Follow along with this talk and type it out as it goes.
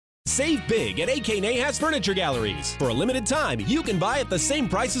Save big at AK Nahas Furniture Galleries. For a limited time, you can buy at the same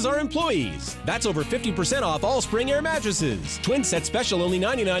price as our employees. That's over 50% off all Spring Air mattresses. Twin set special only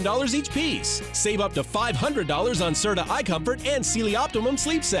 $99 each piece. Save up to $500 on Serta iComfort and Sealy Optimum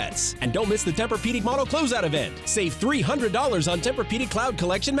sleep sets. And don't miss the Tempur-Pedic model closeout event. Save $300 on Tempur-Pedic Cloud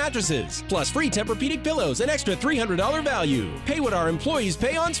Collection mattresses, plus free Tempur-Pedic pillows and extra $300 value. Pay what our employees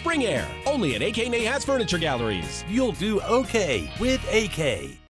pay on Spring Air. Only at AK Nahas Furniture Galleries. You'll do okay with AK.